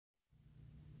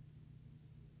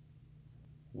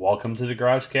Welcome to the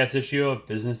GarageCast issue of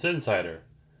Business Insider.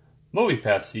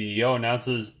 MoviePass CEO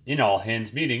announces in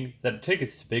all-hands meeting that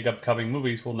tickets to big upcoming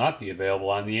movies will not be available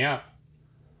on the app.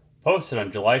 Posted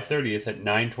on July 30th at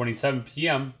 9:27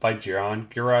 p.m. by John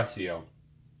Geracio.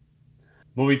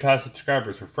 MoviePass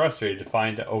subscribers were frustrated to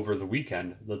find over the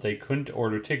weekend that they couldn't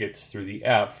order tickets through the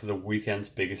app for the weekend's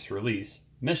biggest release,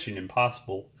 Mission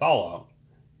Impossible Fallout,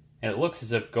 and it looks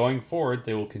as if going forward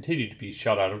they will continue to be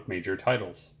shut out of major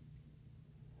titles.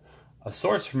 A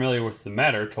source familiar with the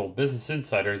matter told Business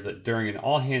Insider that during an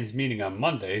all-hands meeting on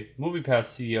Monday, MoviePass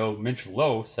CEO Mitch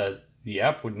Lowe said the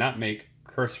app would not make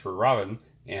Christopher Robin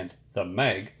and The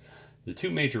Meg, the two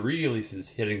major re-releases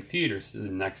hitting theaters in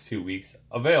the next 2 weeks,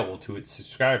 available to its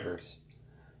subscribers.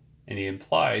 And he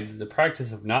implied that the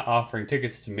practice of not offering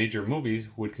tickets to major movies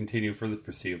would continue for the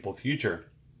foreseeable future.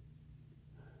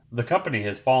 The company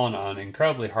has fallen on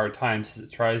incredibly hard times as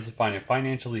it tries to find a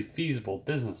financially feasible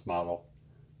business model.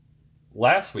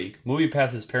 Last week,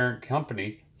 MoviePass's parent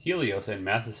company, Helios and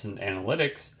Matheson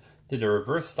Analytics, did a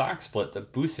reverse stock split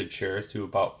that boosted shares to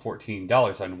about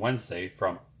 $14 on Wednesday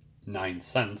from 9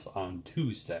 cents on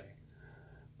Tuesday.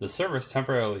 The service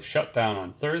temporarily shut down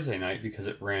on Thursday night because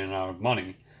it ran out of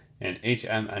money, and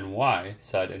HMNY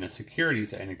said in a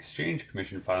Securities and Exchange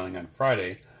Commission filing on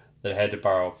Friday that it had to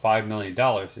borrow $5 million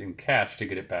in cash to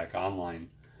get it back online.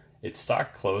 Its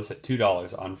stock closed at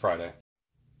 $2 on Friday.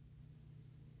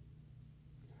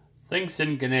 Things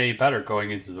didn't get any better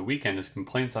going into the weekend as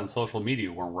complaints on social media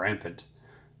were rampant.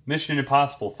 Mission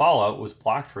Impossible Fallout was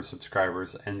blocked for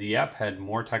subscribers, and the app had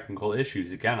more technical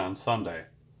issues again on Sunday.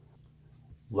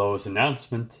 Lowe's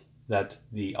announcement that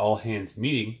the all-hands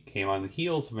meeting came on the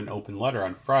heels of an open letter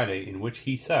on Friday in which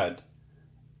he said,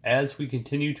 "As we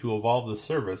continue to evolve the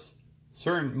service,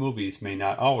 certain movies may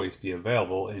not always be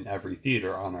available in every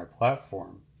theater on our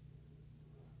platform."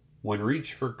 When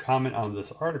reached for comment on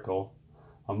this article,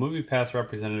 a MoviePass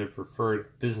representative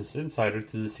referred Business Insider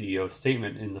to the CEO's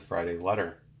statement in the Friday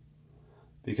letter.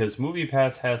 Because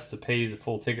MoviePass has to pay the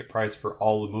full ticket price for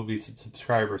all the movies that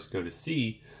subscribers go to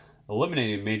see,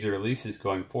 eliminating major releases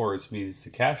going forward means the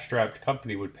cash-strapped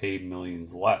company would pay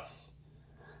millions less.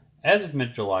 As of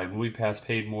mid-July, MoviePass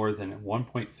paid more than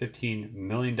 $1.15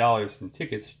 million in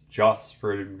tickets just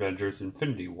for Avengers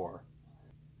Infinity War.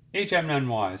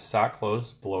 HMNY's stock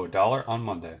closed below $1 on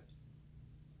Monday.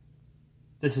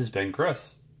 This has been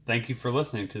Chris. Thank you for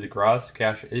listening to the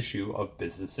GarageCast issue of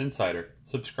Business Insider.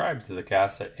 Subscribe to the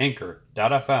cast at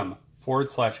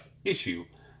anchor.fm/issue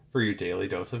for your daily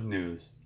dose of news.